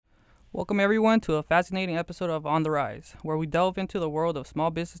Welcome everyone to a fascinating episode of On the Rise, where we delve into the world of small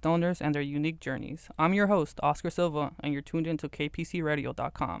business owners and their unique journeys. I'm your host, Oscar Silva, and you're tuned into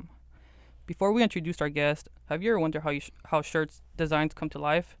kpcradio.com. Before we introduce our guest, have you ever wondered how shirts designs come to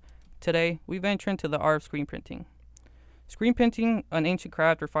life? Today, we venture into the art of screen printing. Screen printing, an ancient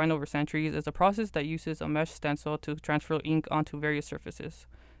craft refined over centuries, is a process that uses a mesh stencil to transfer ink onto various surfaces.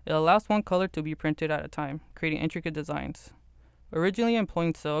 It allows one color to be printed at a time, creating intricate designs. Originally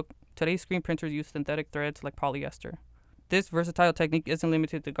employing silk, today's screen printers use synthetic threads like polyester. This versatile technique isn't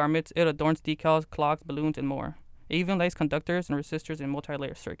limited to garments, it adorns decals, clocks, balloons, and more. It even lays conductors and resistors in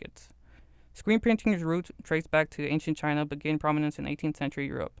multi-layer circuits. Screen printing's roots trace back to ancient China but gained prominence in 18th century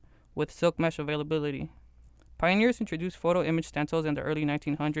Europe, with silk mesh availability. Pioneers introduced photo image stencils in the early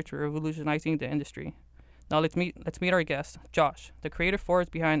 1900s, revolutionizing the industry. Now let's meet our guest, Josh, the creative force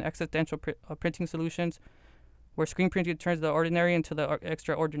behind Existential Printing Solutions, where screen printing turns the ordinary into the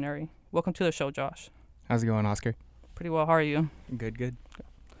extraordinary. Welcome to the show, Josh. How's it going, Oscar? Pretty well. How are you? Good.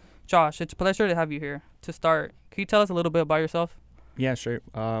 Josh, it's a pleasure to have you here. To start, can you tell us a little bit about yourself? Yeah, sure.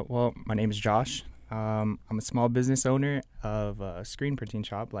 Well, my name is Josh. I'm a small business owner of a screen printing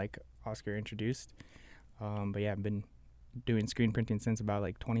shop, like Oscar introduced. But yeah, I've been doing screen printing since about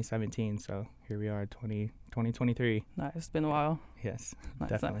like 2017. So here we are, 2023. Nice. It's been a while. Yes, Nice,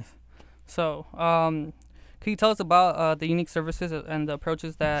 definitely. nice. So, can you tell us about the unique services and the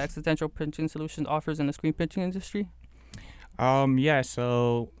approaches that Existential Printing Solutions offers in the screen printing industry? Yeah,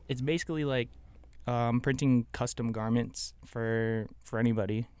 so it's basically like printing custom garments for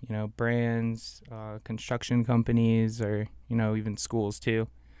anybody, brands, construction companies, or, even schools too.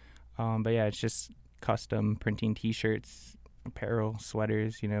 But yeah, it's just custom printing T-shirts, apparel,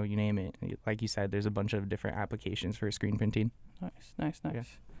 sweaters, you name it. Like you said, there's a bunch of different applications for screen printing. Nice. Yeah.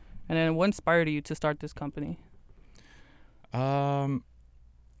 And then what inspired you to start this company?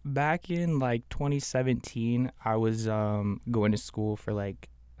 Back in like 2017, I was going to school for like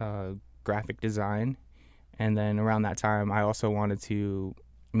graphic design, and then around that time, I also wanted to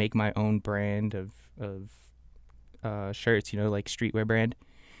make my own brand of shirts, like streetwear brand,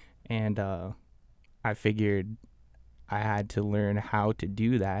 and I figured I had to learn how to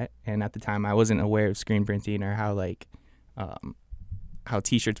do that. And at the time, I wasn't aware of screen printing or how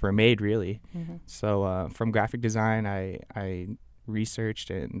T-shirts were made, really. Mm-hmm. So from graphic design, I researched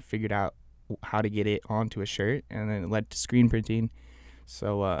and figured out how to get it onto a shirt, and then it led to screen printing.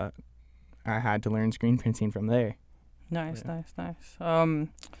 So I had to learn screen printing from there. Nice. Yeah.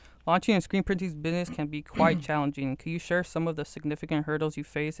 Launching a screen printing business can be quite challenging. Can you share some of the significant hurdles you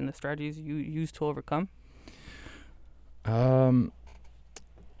face and the strategies you use to overcome? I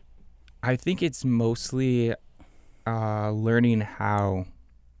think it's mostly learning how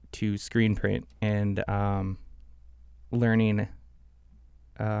to screen print and learning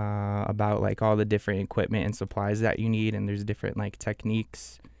about like all the different equipment and supplies that you need, and there's different like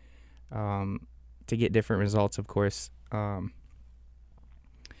techniques to get different results, of course.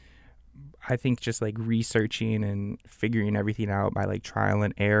 I think just like researching and figuring everything out by like trial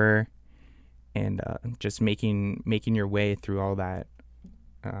and error, and just making your way through all that,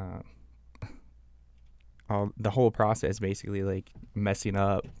 the whole process, basically, like messing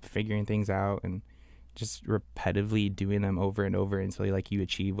up, figuring things out, and just repetitively doing them over and over until like you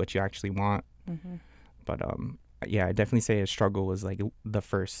achieve what you actually want. Mm-hmm. But yeah, I definitely say a struggle was like the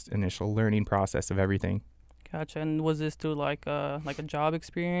first initial learning process of everything. Gotcha. And was this through like a job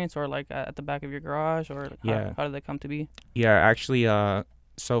experience, or like at the back of your garage, or how did that come to be? Yeah, actually,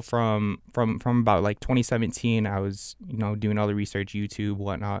 so from about like 2017, I was doing all the research, YouTube,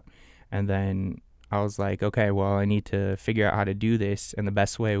 whatnot, and then I was like, okay, well, I need to figure out how to do this, and the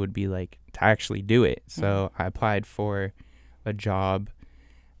best way would be like to actually do it. So I applied for a job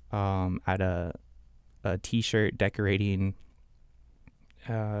at a T-shirt decorating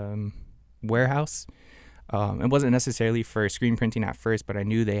warehouse. It wasn't necessarily for screen printing at first, but I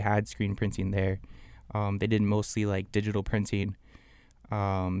knew they had screen printing there. They did mostly like digital printing.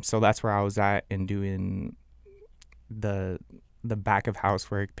 So that's where I was at and doing the back of house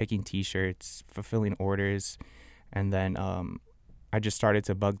work, picking T-shirts, fulfilling orders. And then I just started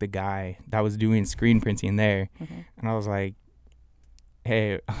to bug the guy that was doing screen printing there. Mm-hmm. And I was like,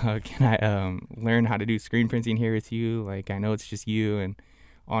 hey, can I learn how to do screen printing here with you? Like, I know it's just you. And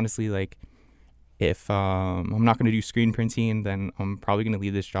honestly, like, if I'm not going to do screen printing, then I'm probably going to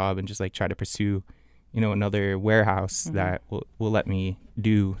leave this job and just like try to pursue, another warehouse that will let me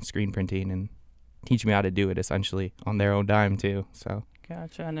do screen printing and teach me how to do it, essentially on their own dime too. So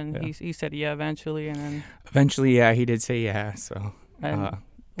Gotcha. And then yeah. he said yeah eventually, and then Eventually, yeah, he did say yeah. So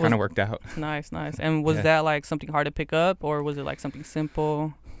kind of worked out. Nice. And was Yeah. that like something hard to pick up, or was it like something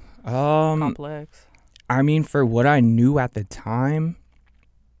simple? complex? I mean, for what I knew at the time,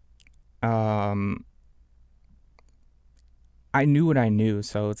 um, I knew what I knew,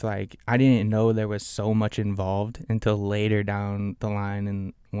 so it's like I didn't know there was so much involved until later down the line,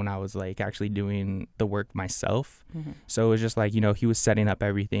 and when I was like actually doing the work myself. Mm-hmm. So it was just like, he was setting up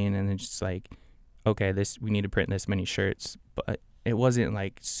everything, and it's just like, okay, we need to print this many shirts, but it wasn't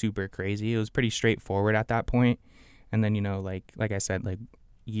like super crazy. It was pretty straightforward at that point. And then like I said, like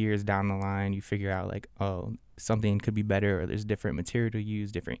years down the line, you figure out like, oh, something could be better, or there's different material to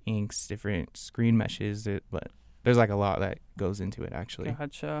use, different inks, different screen meshes, but there's like a lot that goes into it actually.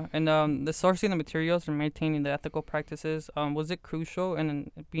 Gotcha. And the sourcing the materials and maintaining the ethical practices, was it crucial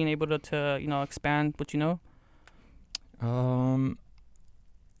in being able to expand what you know?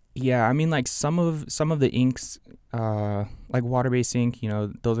 Yeah, I mean, like some of the inks, like water-based ink,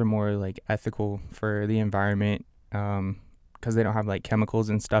 those are more like ethical for the environment, because they don't have like chemicals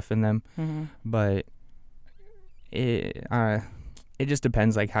and stuff in them. Mm-hmm. But it just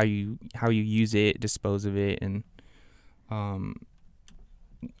depends like how you use it, dispose of it, and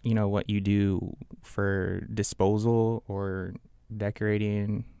what you do for disposal or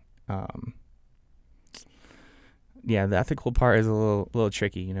decorating. Yeah, the ethical part is a little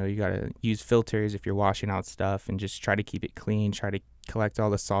tricky. You gotta use filters if you're washing out stuff, and just try to keep it clean. Try to collect all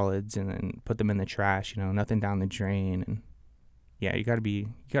the solids and then put them in the trash. Nothing down the drain. And yeah, you gotta be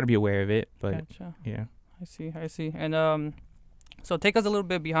aware of it. But Gotcha. yeah, I see. And so take us a little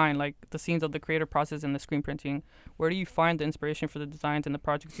bit behind like the scenes of the creative process in the screen printing. Where do you find the inspiration for the designs and the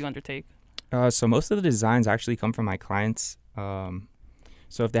projects you undertake? so most of the designs actually come from my clients.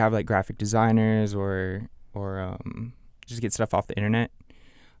 So if they have like graphic designers or just get stuff off the internet.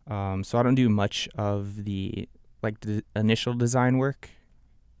 So I don't do much of the initial design work.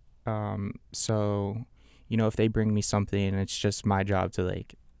 So if they bring me something, it's just my job to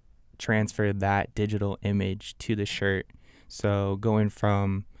like transfer that digital image to the shirt. So going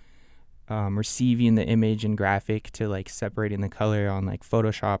from receiving the image and graphic to like separating the color on like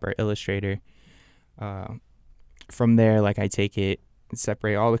Photoshop or Illustrator. From there, like I take it,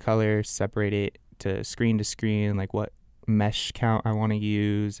 separate all the colors, separate it to screen, like what mesh count I want to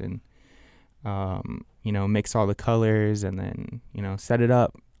use, and mix all the colors, and then set it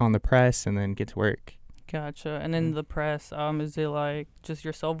up on the press, and then get to work. Gotcha. And then the press, is it like just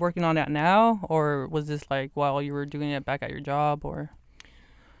yourself working on that now, or was this like while you were doing it back at your job, or?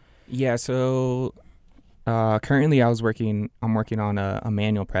 Yeah, so currently I'm working on a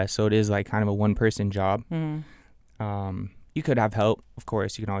manual press, so it is like kind of a one-person job. Mm-hmm. You could have help, of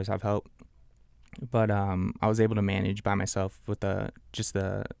course. You can always have help. But I was able to manage by myself with the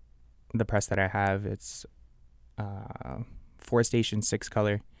press that I have. It's 4-station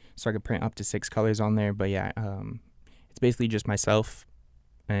 6-color, so I could print up to 6 colors on there. But yeah, it's basically just myself,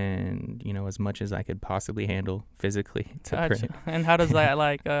 and as much as I could possibly handle physically to Gotcha. print. And how does that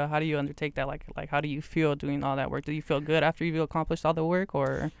how do you undertake that? Like how do you feel doing all that work? Do you feel good after you've accomplished all the work,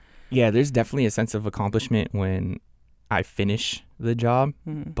 or? Yeah, there's definitely a sense of accomplishment when I finish the job.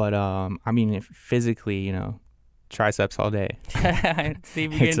 Mm-hmm. But I mean, if physically, triceps all day. So you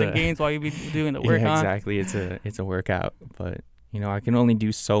be getting the gains while you be doing the work. Yeah, exactly. It's a workout, but I can only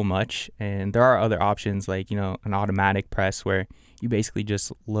do so much, and there are other options like an automatic press where you basically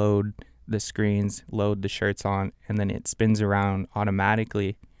just load the screens, load the shirts on, and then it spins around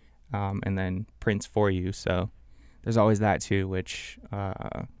automatically, and then prints for you. So there's always that too, which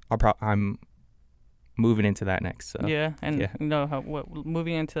I'm moving into that next. So yeah, and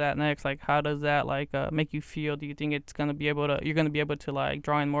moving into that next, like how does that make you feel? Do you think you're gonna be able to like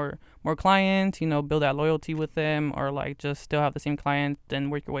draw in more clients, build that loyalty with them, or like just still have the same client then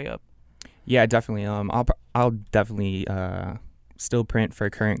work your way up? Yeah, definitely. I'll definitely still print for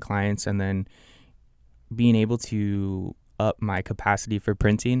current clients, and then being able to up my capacity for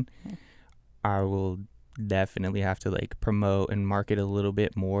printing, I will definitely have to like promote and market a little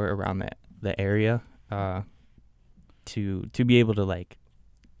bit more around the area. To be able to like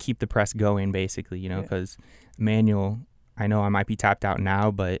keep the press going, basically, because manual, I know I might be tapped out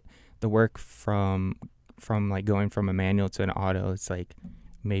now, but the work from like going from a manual to an auto, it's like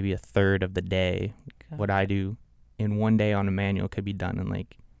maybe a third of the day. Okay. What I do in one day on a manual could be done in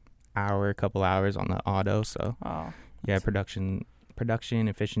like a couple hours on the auto. So yeah, production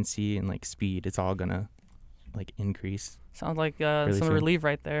efficiency and like speed, it's all gonna like increase. Sounds like really some soon. Relief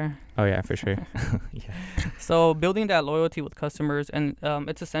right there. Oh yeah, for sure. Yeah. So building that loyalty with customers, and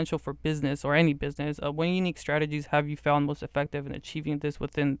it's essential for business or any business. What unique strategies have you found most effective in achieving this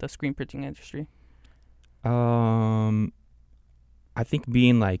within the screen printing industry? I think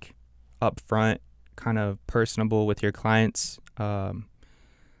being like upfront, kind of personable with your clients.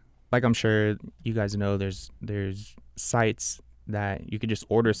 like I'm sure you guys know, there's sites that you could just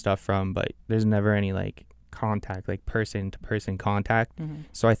order stuff from, but there's never any like contact, like person to person contact.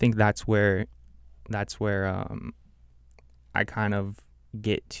 So I think that's where I kind of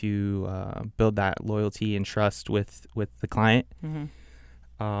get to build that loyalty and trust with the client.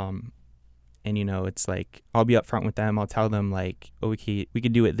 And it's like I'll be upfront with them. I'll tell them like, oh, we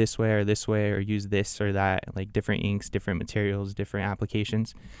could do it this way, or use this or that, like different inks, different materials, different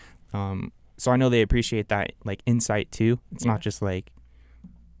applications. So I know they appreciate that like insight too. It's not just like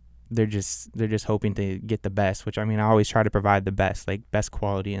they're just hoping to get the best, which I mean I always try to provide the best, like best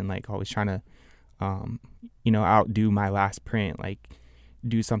quality, and like always trying to outdo my last print, like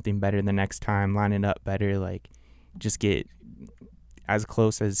do something better the next time, line it up better, like just get as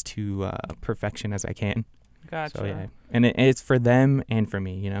close as to perfection as I can. Gotcha. So yeah, and it's for them and for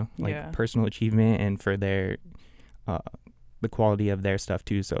me, like personal achievement, and for their the quality of their stuff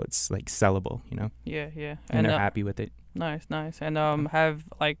too. So it's like sellable, Yeah. And they're happy with it. Nice. And have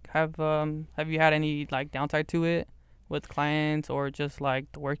you had any like downside to it with clients, or just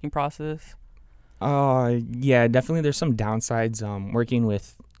like the working process? Yeah, definitely. There's some downsides working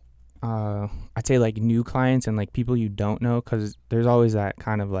with I'd say like new clients and like people you don't know, because there's always that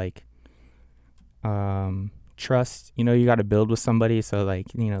kind of like trust, you got to build with somebody, so like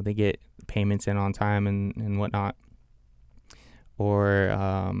they get payments in on time and whatnot,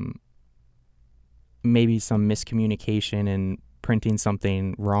 or maybe some miscommunication and printing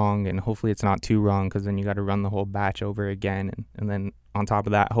something wrong, and hopefully it's not too wrong, because then you got to run the whole batch over again, and then on top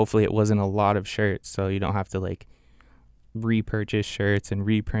of that, hopefully it wasn't a lot of shirts, so you don't have to like repurchase shirts and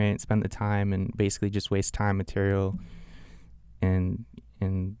reprint, spend the time, and basically just waste time, material, and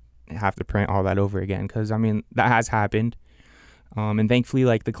have to print all that over again, because I mean that has happened, and thankfully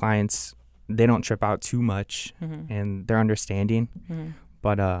like the clients, they don't trip out too much, and they're understanding,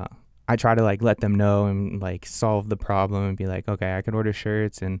 but I try to like let them know and like solve the problem and be like, okay, I could order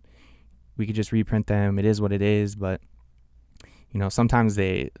shirts and we could just reprint them, it is what it is. But sometimes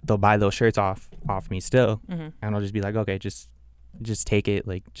they'll buy those shirts off me still, and I'll just be like, okay, just take it,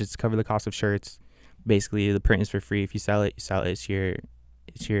 like just cover the cost of shirts. Basically the print is for free. If you sell it, it's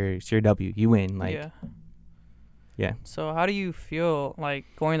your W, you win. Like yeah. So how do you feel like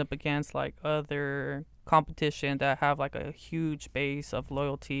going up against like other competition that have like a huge base of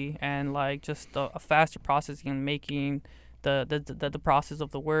loyalty and like just a faster processing and making the process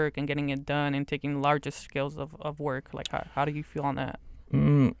of the work and getting it done and taking larger scales of work? Like how do you feel on that?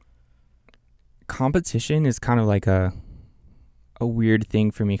 Competition is kind of like a weird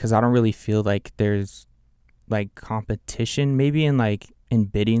thing for me, because I don't really feel like there's like competition, maybe in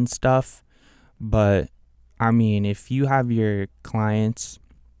bidding stuff, but I mean if you have your clients,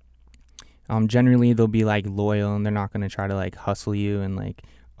 generally they'll be like loyal, and they're not going to try to like hustle you and like,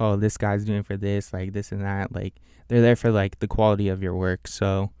 oh, this guy's doing for this, like this and that. Like they're there for like the quality of your work.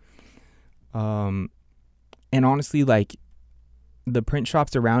 So and honestly, like the print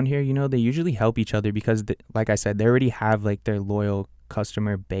shops around here, they usually help each other, because like I said, they already have like their loyal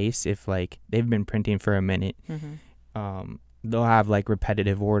customer base. If like they've been printing for a minute, they'll have like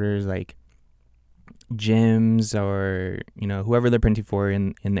repetitive orders, like gyms or whoever they're printing for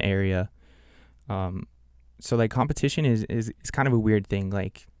in the area. So like competition is kind of a weird thing.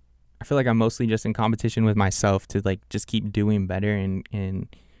 Like I feel like I'm mostly just in competition with myself to like just keep doing better and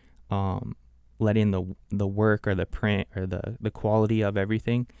letting the work or the print or the quality of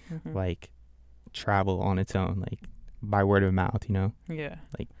everything like travel on its own, like by word of mouth,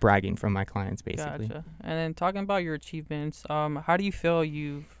 like bragging from my clients basically. Gotcha. And then talking about your achievements, how do you feel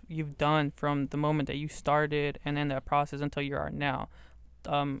you've done from the moment that you started and then that process until you are now,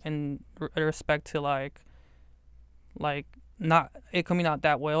 in respect to like not it coming out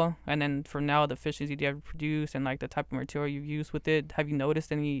that well, and then for now the efficiency you have produced and like the type of material you've used with it? Have you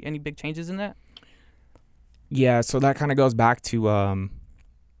noticed any big changes in that? Yeah, so that kind of goes back to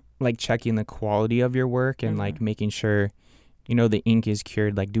like checking the quality of your work and like making sure the ink is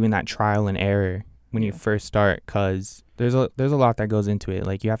cured, like doing that trial and error when you first start, because there's a lot that goes into it.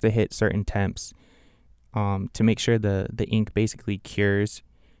 Like you have to hit certain temps to make sure the ink basically cures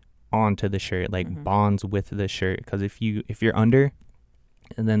onto the shirt, like bonds with the shirt, because if you're under,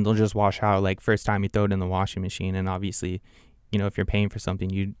 and then they'll just wash out like first time you throw it in the washing machine. And obviously if you're paying for something,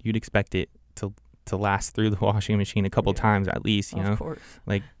 you'd expect it to last through the washing machine a couple times at least, Of course.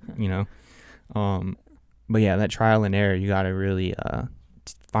 like but yeah, that trial and error, you got to really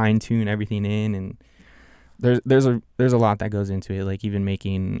fine tune everything in, and there's a lot that goes into it, like even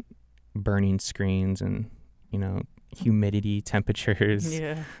making burning screens and humidity, temperatures.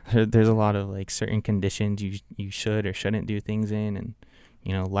 Yeah. There's a lot of like certain conditions you should or shouldn't do things in, and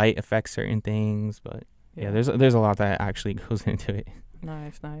light affects certain things. But yeah, there's a lot that actually goes into it.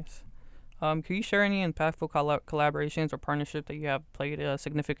 Nice. Can you share any impactful collaborations or partnerships that you have played a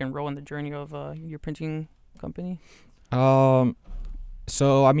significant role in the journey of your printing company?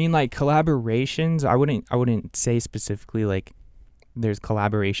 So I mean, like, collaborations, I wouldn't say specifically like there's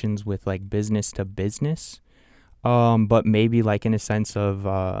collaborations with like business to business, but maybe like in a sense of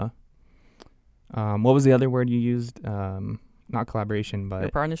what was the other word you used? Not collaboration, but Your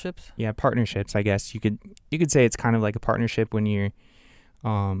partnerships. Yeah, partnerships. I guess you could say it's kind of like a partnership when you're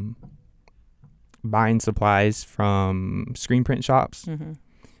buying supplies from screen print shops,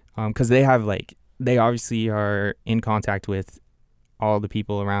 because they obviously are in contact with all the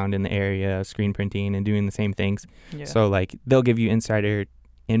people around in the area screen printing and doing the same things. Yeah. So like they'll give you insider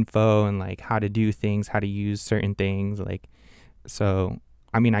info and like how to do things, how to use certain things. Like, so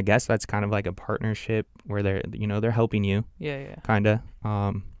I mean, I guess that's kind of like a partnership where they're helping you. Yeah. Kind of.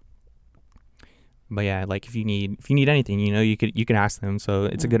 But yeah, like if you need anything, you could ask them. So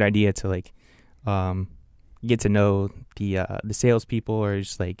it's a good idea to like get to know the salespeople or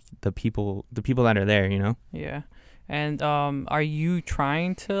just like the people that are there. Yeah. And are you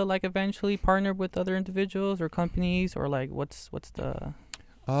trying to like eventually partner with other individuals or companies, or like what's your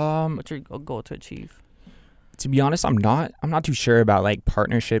goal to achieve? To be honest, I'm not too sure about like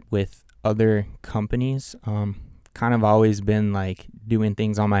partnership with other companies. Kind of always been like doing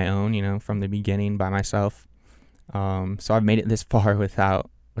things on my own, from the beginning by myself. So I've made it this far without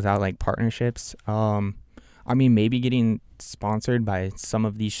like partnerships. I mean, maybe getting sponsored by some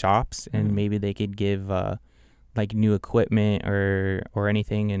of these shops, and maybe they could give like new equipment or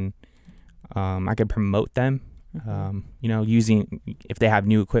anything, and I could promote them. Using if they have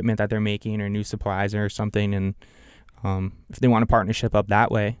new equipment that they're making or new supplies or something, and if they want a partnership up that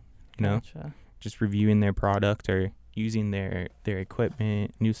way, Gotcha. just reviewing their product or using their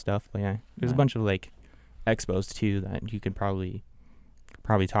equipment, new stuff. But yeah, there's a bunch of like expos too that you could probably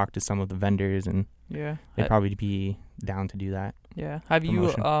talk to some of the vendors, and they'd probably be down to do that. Yeah. Have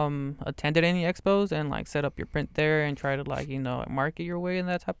promotion. you attended any expos and like set up your print there and try to like market your way in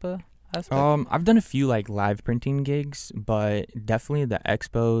that type of aspect? I've done a few like live printing gigs, but definitely the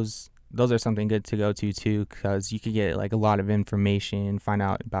expos, those are something good to go to too, because you could get like a lot of information, find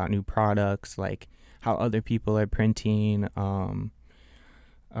out about new products, like how other people are printing.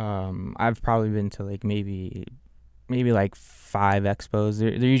 I've probably been to like maybe like 5 expos.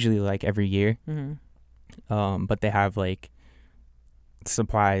 They're usually like every year. But they have like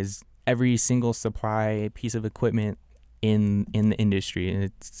supplies, every single supply piece of equipment in the industry, and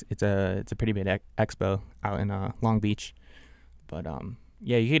it's a pretty big expo out in Long Beach. But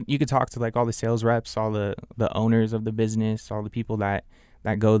yeah, you could talk to like all the sales reps, all the owners of the business, all the people that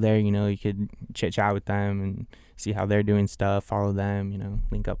go there. You could chit chat with them and see how they're doing stuff, follow them,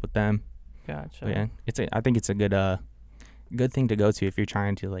 link up with them. Gotcha. But yeah, I think it's a good thing to go to if you're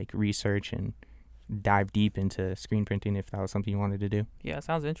trying to like research and dive deep into screen printing, if that was something you wanted to do. Yeah, it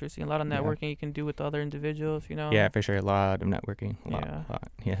sounds interesting. A lot of networking you can do with other individuals, Yeah, for sure. A lot of networking. A lot.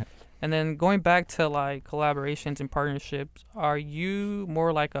 Yeah. And then going back to like collaborations and partnerships, are you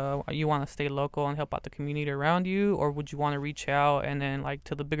more like you want to stay local and help out the community around you, or would you want to reach out and then like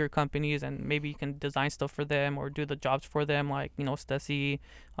to the bigger companies and maybe you can design stuff for them or do the jobs for them, like Stussy,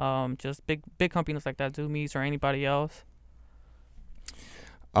 just big companies like that, Zoomies or anybody else?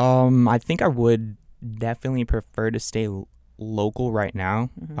 I think I would definitely prefer to stay local right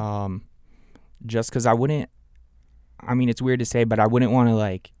now. Just because I mean, it's weird to say, but I wouldn't want to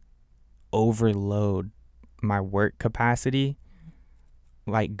like overload my work capacity,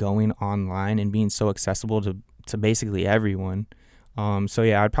 like going online and being so accessible to basically everyone. So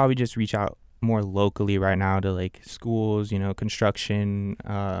yeah, I'd probably just reach out more locally right now to like schools, construction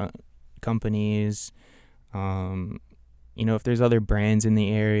companies, if there's other brands in the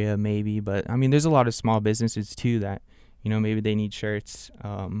area, maybe. But I mean, there's a lot of small businesses too that, maybe they need shirts.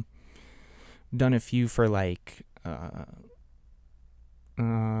 Done a few for like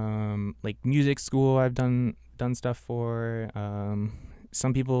music school. I've done stuff for.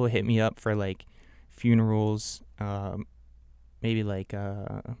 Some people hit me up for like funerals, maybe like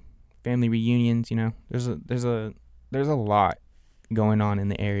family reunions. There's a lot going on in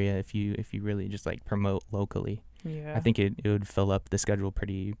the area if you really just like promote locally. Yeah, I think it would fill up the schedule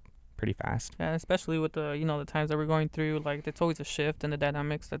pretty fast. Yeah, especially with the the times that we're going through, like it's always a shift in the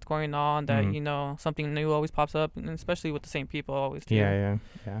dynamics that's going on, that something new always pops up, and especially with the same people always too. Yeah.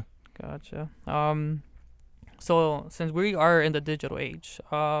 Gotcha. So since we are in the digital age,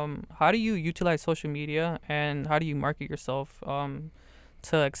 how do you utilize social media and how do you market yourself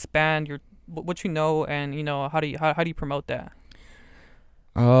to expand what and how do you promote that?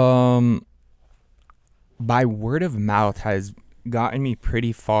 By word of mouth has gotten me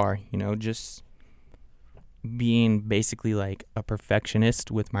pretty far, just being basically like a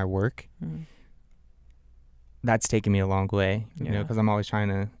perfectionist with my work. Mm. That's taken me a long way, Yeah. because I'm always trying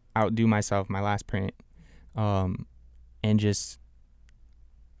to outdo myself, my last print, and just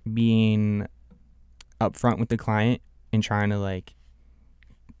being upfront with the client and trying to like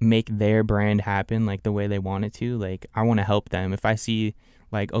make their brand happen like the way they want it to. Like, I want to help them. If I see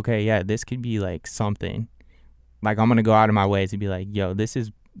like, okay, yeah, this could be like something, like I'm gonna go out of my way to be like, yo, this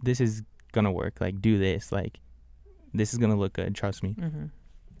is gonna work. Like, do this. Like, this is gonna look good. Trust me. Mm-hmm.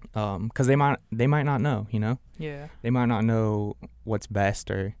 Because they might not know. Yeah. They might not know what's best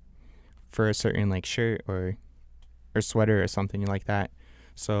or for a certain like shirt or sweater or something like that.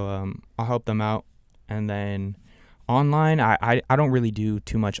 So I'll help them out. And then online, I don't really do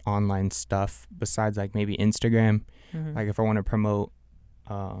too much online stuff besides like maybe Instagram. Mm-hmm. Like if I want to promote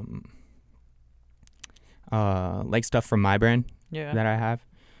like stuff from my brand that I have.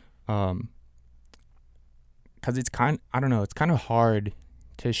 Because it's I don't know, it's kind of hard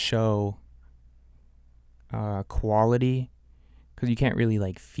to show quality because you can't really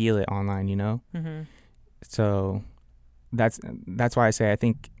like feel it online, Mm-hmm. So that's why I say I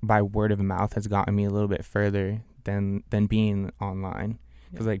think by word of mouth has gotten me a little bit further than being online,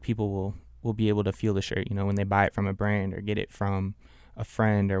 because like people will be able to feel the shirt, when they buy it from a brand or get it from a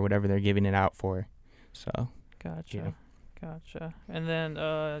friend or whatever they're giving it out for. So Gotcha. And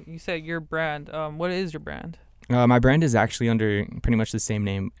then you said your brand. What is your brand? my brand is actually under pretty much the same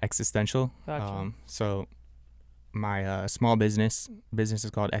name, Existential. Gotcha. So my small business is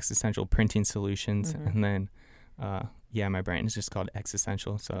called Existential Printing Solutions, Mm-hmm. and then my brand is just called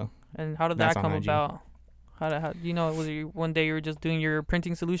Existential. So And how did that's that on come IG. about? How was it one day you were just doing your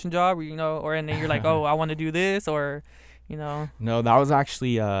printing solution job, or and then you're like, oh, I want to do this, or, No, that was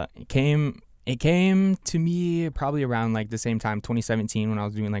actually it came to me probably around like the same time, 2017, when I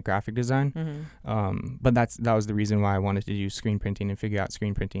was doing like graphic design. Mm-hmm. But that was the reason why I wanted to do screen printing and figure out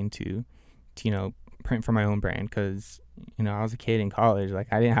screen printing to print for my own brand, because I was a kid in college,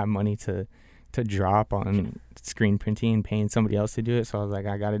 like I didn't have money to drop on screen printing and paying somebody else to do it, so I was like,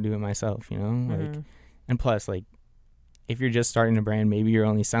 I got to do it myself, Mm-hmm. like. And plus, like, if you're just starting a brand, maybe you're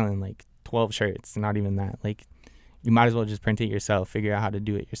only selling like 12 shirts, not even that. Like, you might as well just print it yourself, figure out how to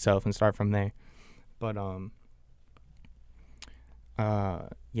do it yourself, and start from there. But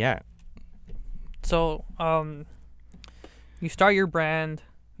yeah. So you start your brand.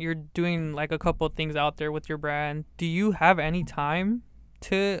 You're doing like a couple of things out there with your brand. Do you have any time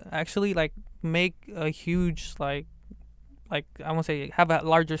to actually like make a huge like I won't say have a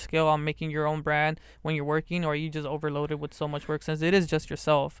larger scale on making your own brand when you're working, or are you just overloaded with so much work since it is just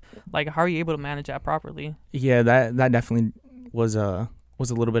yourself? Like, how are you able to manage that properly? Yeah, that definitely was a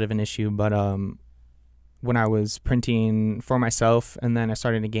little bit of an issue, but when I was printing for myself and then I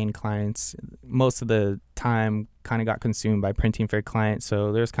started to gain clients, most of the time kind of got consumed by printing for clients.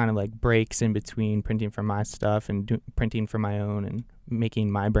 So there's kind of like breaks in between printing for my stuff and printing for my own and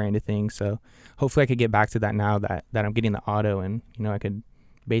making my brand a thing. So hopefully I could get back to that now that I'm getting the auto, and I could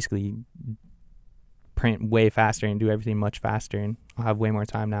basically print way faster and do everything much faster, and I'll have way more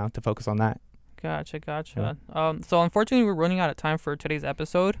time now to focus on that. Gotcha. So unfortunately, we're running out of time for today's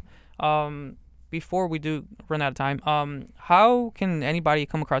episode. Before we do run out of time, how can anybody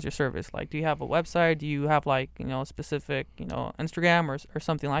come across your service? Like, do you have a website? Do you have like specific Instagram or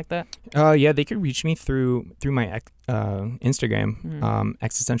something like that? Yeah, they could reach me through my Instagram, Mm.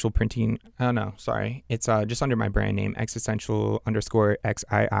 Existential Printing. Oh no, sorry, it's just under my brand name,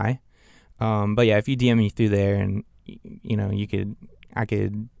 Existential_XII. But yeah, if you DM me through there, and I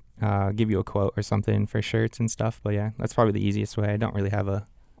could give you a quote or something for shirts and stuff. But yeah, that's probably the easiest way. I don't really have a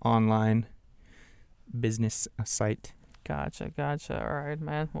online business site. Gotcha. All right,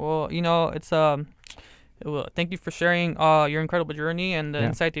 man. Well, it's well, thank you for sharing your incredible journey and the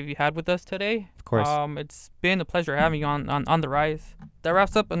insight that you had with us today. Of course. It's been a pleasure having you on the Rise. That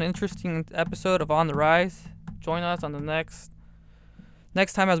wraps up an interesting episode of On the Rise. Join us on the next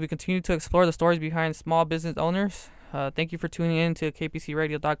time as we continue to explore the stories behind small business owners. Thank you for tuning in to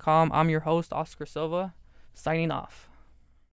kpcradio.com. I'm your host, Oscar Silva, signing off.